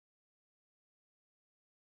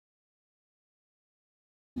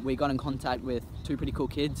We got in contact with two pretty cool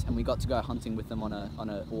kids and we got to go hunting with them on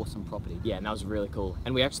an awesome property. Yeah, and that was really cool.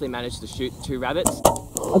 And we actually managed to shoot 2 rabbits.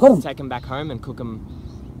 I got them. Take them back home and cook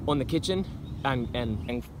them on the kitchen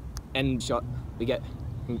and shot. We get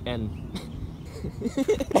and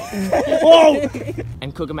whoa!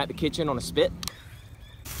 And cook them at the kitchen on a spit.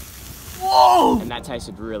 Whoa! And that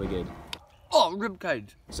tasted really good. Oh,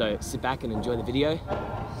 ribcage. So sit back and enjoy the video.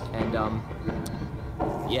 And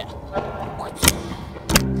yeah.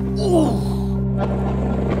 Ooh.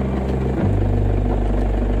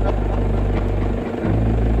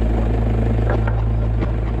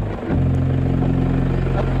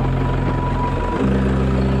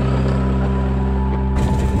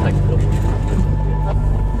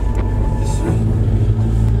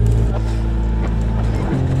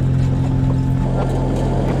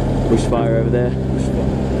 Bushfire over there.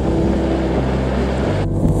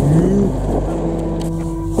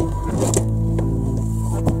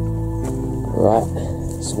 Right,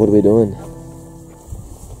 so what are we doing?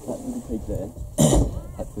 That little creek there,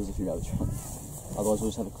 there's a few rabbits from. Otherwise we'll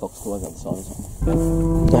just have a clock score on the side or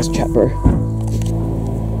something. Nice chat, bro.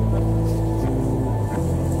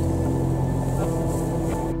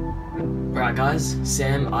 Alright guys,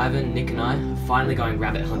 Sam, Ivan, Nick and I are finally going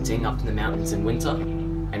rabbit hunting up in the mountains in winter,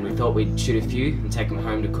 and we thought we'd shoot a few and take them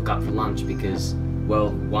home to cook up for lunch because, well,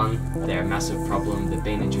 one, they're a massive problem, they've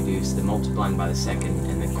been introduced, they're multiplying by the second,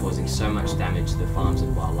 and they're causing so much damage to the farms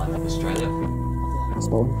and wildlife of Australia.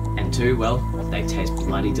 And two, well, they taste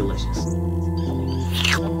bloody delicious.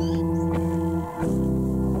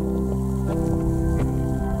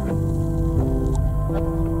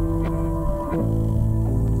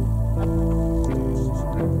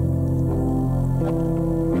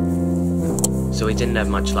 So we didn't have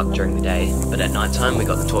much luck during the day, but at night time we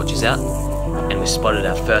got the torches out and we spotted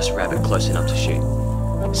our first rabbit close enough to shoot.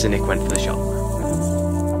 So Nick went for the shot.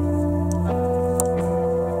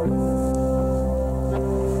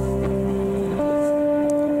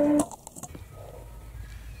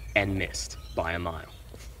 And missed by a mile.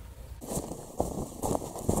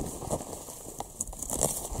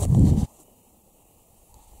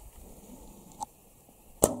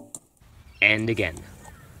 And again.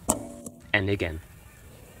 And again.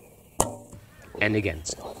 And again.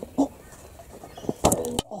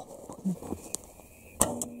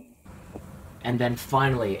 And then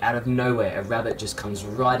finally, out of nowhere, a rabbit just comes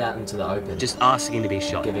right out into the open, just asking to be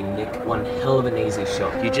shot, giving Nick one hell of an easy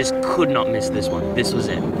shot. You just could not miss this one. This was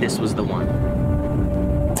it. This was the one.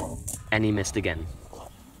 And he missed again.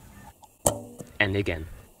 And again.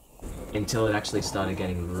 Until it actually started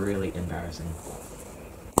getting really embarrassing.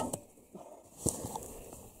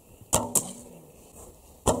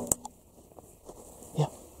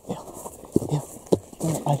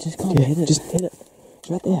 I just can't hit it. Just hit it. It's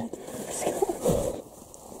right there.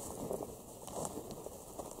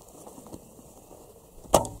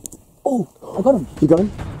 Oh, I got him. You got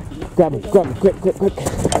him? Grab him, quick.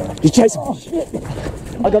 Just chase him. Oh, shit.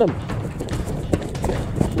 I got him.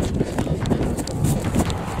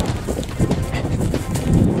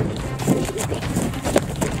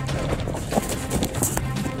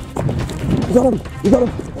 You got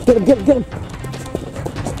him. Get him.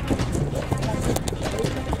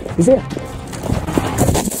 He's here.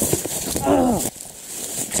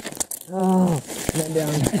 Oh, went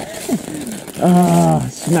down.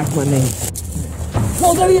 Smacked my knee.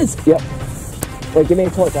 Oh, there he is. Yep. Wait, give me a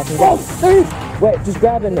torch. I can grab him. There he is. Wait, just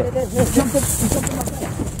grab him. He jumped in my face.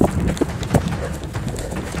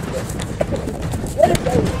 Let it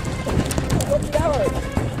go. Drop the arrow.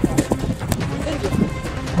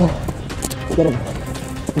 Get him.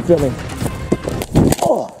 He's filming.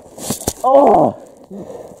 Oh.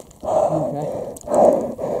 Okay.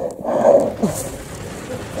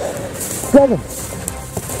 Grab him.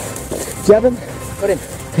 Do you have him? Got him.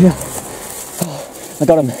 Yeah. I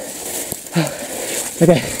got him.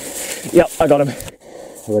 Okay. Yep, I got him. I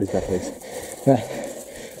got his back legs. Right.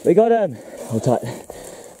 We got him. Hold tight.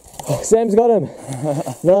 Oh, Sam's got him.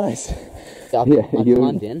 Nice. I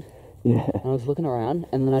climbed in. Yeah. And I was looking around,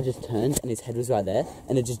 and then I just turned, and his head was right there,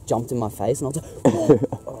 and it just jumped in my face, and I was like, oh.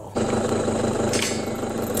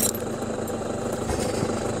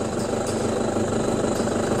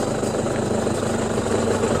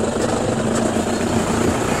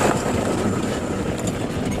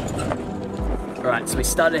 Alright, so we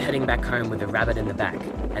started heading back home with a rabbit in the back,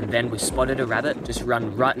 and then we spotted a rabbit just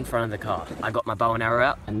run right in front of the car. I got my bow and arrow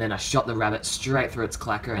out, and then I shot the rabbit straight through its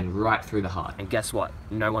clacker and right through the heart. And guess what?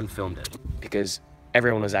 No one filmed it. Because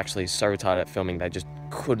everyone was actually so retarded at filming, they just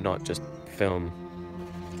could not just film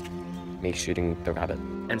me shooting the rabbit.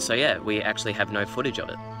 And so yeah, we actually have no footage of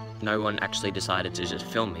it. no one actually decided to just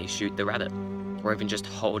film me shoot the rabbit, or even just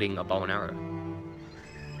holding a bow and arrow.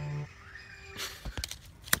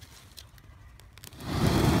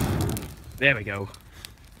 There we go.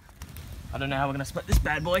 I don't know how we're gonna split this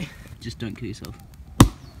bad boy. Just don't kill yourself.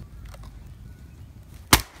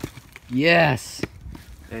 Yes!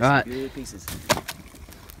 There's Right. some good pieces.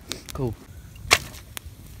 Cool.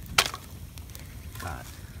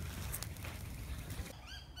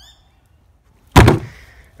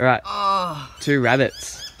 Alright, Oh. 2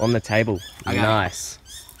 rabbits on the table. Okay. Nice.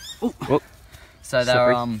 Ooh. Whoop. So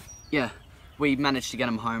they're, Slippery. yeah, we managed to get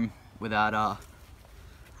them home without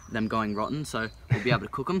them going rotten, so we'll be able to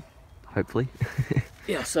cook them. Hopefully.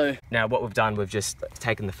 Yeah, so... Now what we've done, we've just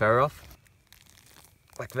taken the fur off.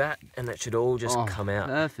 Like that, and it should all just come out.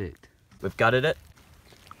 Perfect. We've gutted it.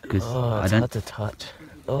 Because Oh, it's hard to touch.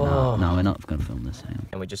 Oh. No, we're not going to film this. Hang on.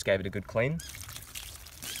 And we just gave it a good clean.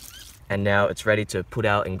 And now it's ready to put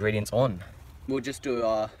our ingredients on. We'll just do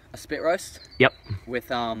a spit roast. Yep. With,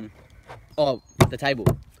 the table.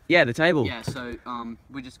 Yeah, the table. Yeah, so,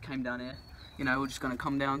 we just came down here. You know, we're just going to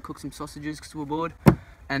come down, cook some sausages because we're bored.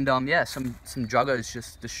 And, yeah, some druggers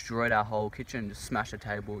just destroyed our whole kitchen, just smashed the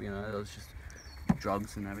table, you know, there was just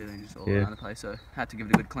drugs and everything just all around the place. So, had to give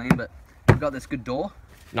it a good clean, but we've got this good door.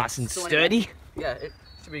 Nice and So sturdy. anyway, yeah, it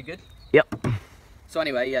should be good. Yep. So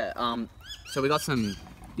anyway, yeah, so we got some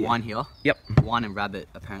wine here. Yep. Wine and rabbit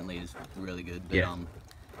apparently is really good, but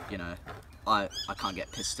you know, I can't get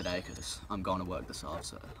pissed today because I'm going to work this off.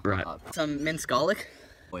 So Right. Some minced garlic,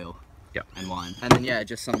 oil, Yep. and wine, and then yeah,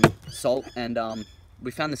 just some salt, and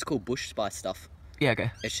we found this cool bush spice stuff. Yeah,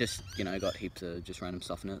 okay. It's just, you know, got heaps of just random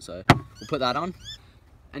stuff in it, so we'll put that on,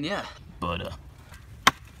 and yeah, Butter.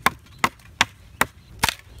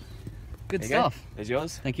 good There you go. stuff. There's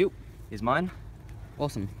yours. Thank you. Here's mine.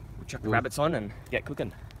 Awesome. We'll chuck the rabbits on and get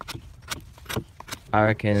cooking. I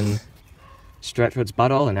reckon straight through its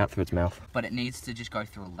butthole and out through its mouth. But it needs to just go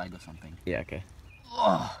through a leg or something. Yeah, okay.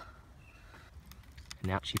 Oh,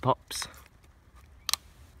 And out she pops.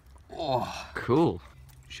 oh, Cool.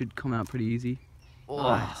 should come out pretty easy.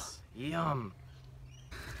 Nice. Yum.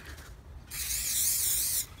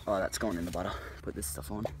 Oh, that's going in the butter. Put this stuff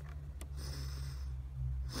on.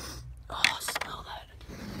 Oh, smell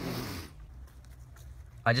that.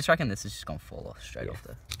 I just reckon this is just gonna fall off straight off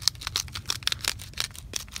there.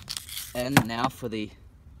 And now for the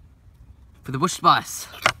bush spice.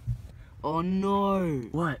 Oh no!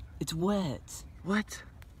 What? It's wet. What?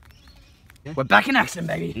 We're back in action,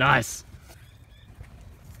 baby. Nice.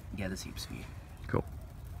 Yeah, there's heaps for you. Cool.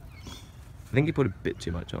 I think you put a bit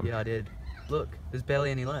too much on. Yeah, I did. Look, there's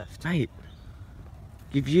barely any left. Mate,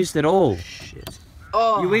 you've used it all. Shit.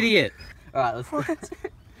 Oh, You idiot. All right, let's.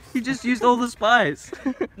 You just used all the spice.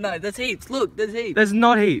 No, there's heaps. Look, there's heaps. There's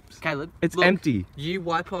not heaps. Caleb, It's look, empty. You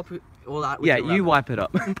wipe up all that with Yeah, your you rabbit. wipe it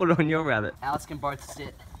up and put it on your rabbit. Alice can both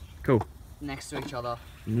sit Cool. next to each other.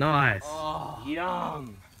 Nice. Oh.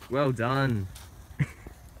 Yum. Well done.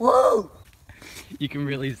 Whoa! You can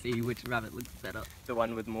really see which rabbit looks better. The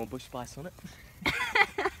one with more bush spice on it.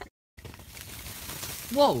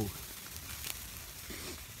 Whoa!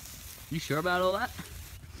 You sure about all that?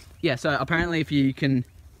 Yeah, so apparently if you can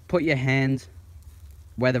put your hand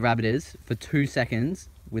where the rabbit is for 2 seconds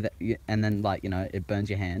with it, and then like, you know, it burns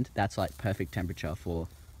your hand, that's like perfect temperature for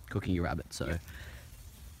cooking your rabbit, so.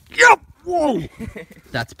 Yep. Whoa.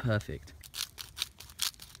 That's perfect.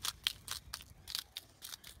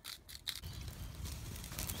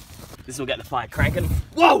 This will get the fire cranking.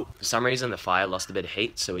 Whoa! For some reason the fire lost a bit of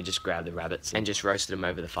heat, so we just grabbed the rabbits and just roasted them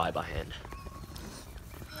over the fire by hand.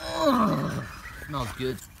 Smells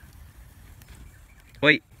good.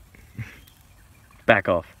 Wait. Back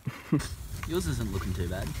off. Yours isn't looking too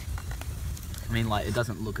bad. I mean, like, it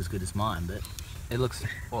doesn't look as good as mine, but it looks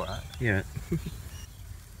alright. Yeah.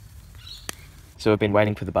 So we've been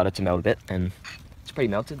waiting for the butter to melt a bit, and it's pretty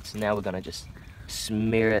melted, so now we're gonna just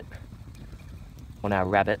smear it on our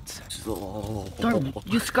rabbits. Don't,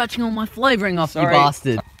 you're scratching all my flavouring off, Sorry. you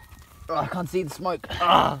bastard. Oh, I can't see the smoke.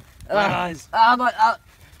 Ah, my eyes.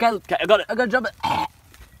 Caleb, Okay, I got it. I gotta drop it.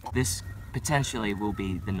 This potentially will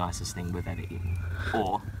be the nicest thing we've ever eaten,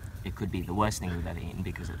 or it could be the worst thing we've ever eaten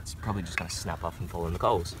because it's probably just gonna snap off and fall in the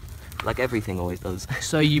coals, like everything always does.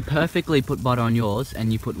 So you perfectly put butter on yours,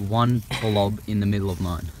 and you put one blob in the middle of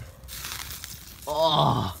mine.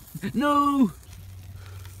 Oh, no!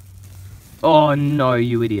 Oh no,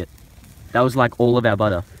 you idiot. That was like all of our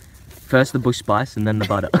butter. First the bush spice and then the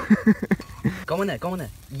butter. Go in there, go in there.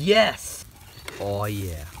 Yes! Oh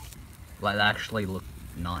yeah. Like, they actually look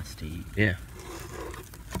nice to eat. Yeah.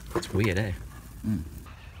 It's weird, eh? Mm.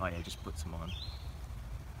 Oh yeah, just put some on.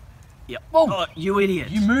 Yep. Whoa. Oh, you idiot.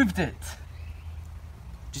 You moved it.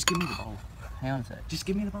 Just give me the bowl. Hang on a sec. Just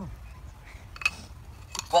give me the bowl.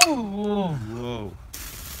 Whoa. Whoa.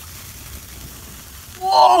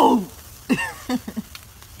 Whoa.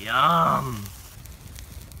 Yum.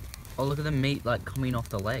 Oh, look at the meat like coming off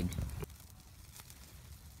the leg.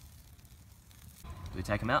 Do we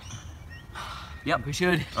take them out? Yep. We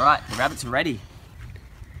should. All right, the rabbits are ready.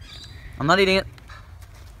 I'm not eating it.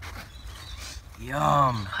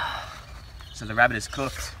 Yum. So the rabbit is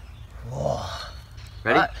cooked. Whoa.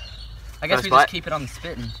 Ready? Right. I guess First we bite. just keep it on the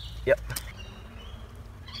spit and... Yep.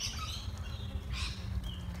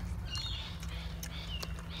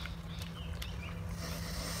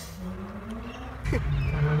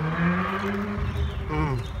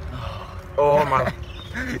 Oh my.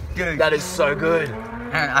 Dude. That is so good.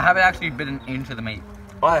 And I haven't actually bitten into the meat.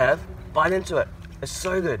 I have. Bite into it. It's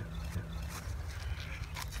so good.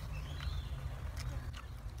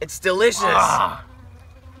 It's delicious. Ah.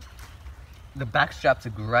 The back straps are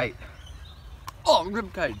great. Oh,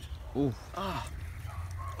 rib cage. Ooh. Ah.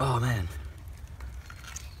 Oh man.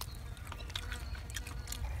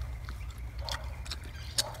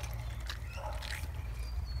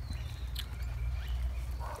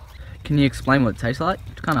 Can you explain what it tastes like?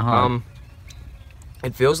 It's kind of hard.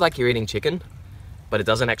 It feels like you're eating chicken, but it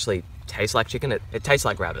doesn't actually taste like chicken. It tastes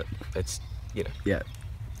like rabbit. It's, you know. Yeah.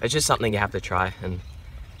 It's just something you have to try and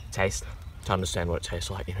taste to understand what it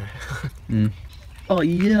tastes like, you know. Oh,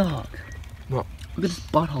 yuck. What? Look at this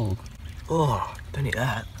butthole. Oh, don't eat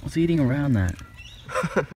that. What's eating around that?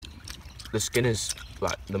 The skin is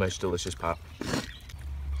like the most delicious part.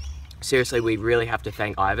 Seriously, we really have to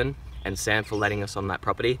thank Ivan and Sam for letting us on that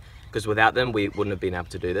property, because without them we wouldn't have been able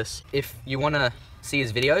to do this. If you want to see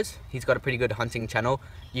his videos, he's got a pretty good hunting channel.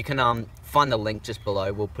 You can find the link just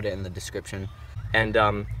below. We'll put it in the description. And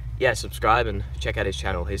yeah, subscribe and check out his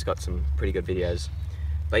channel. He's got some pretty good videos.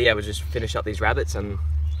 But yeah, we'll just finish up these rabbits, and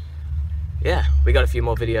yeah, we got a few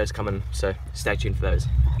more videos coming, so stay tuned for those.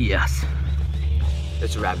 Yes.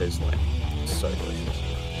 This rabbit is like so delicious.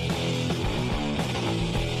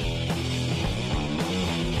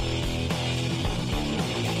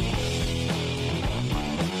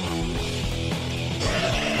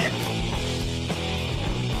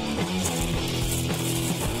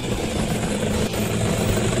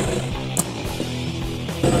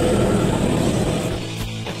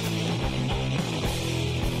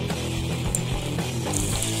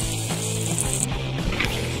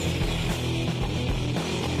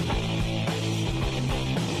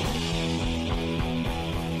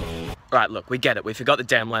 Right, look, we get it. We forgot the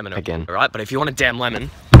damn lemon again, all right? But if you want a damn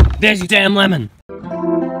lemon, there's your damn lemon.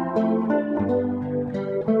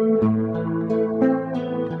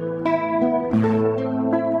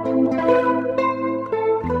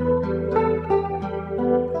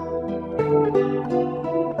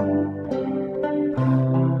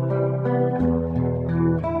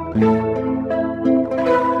 Thank you.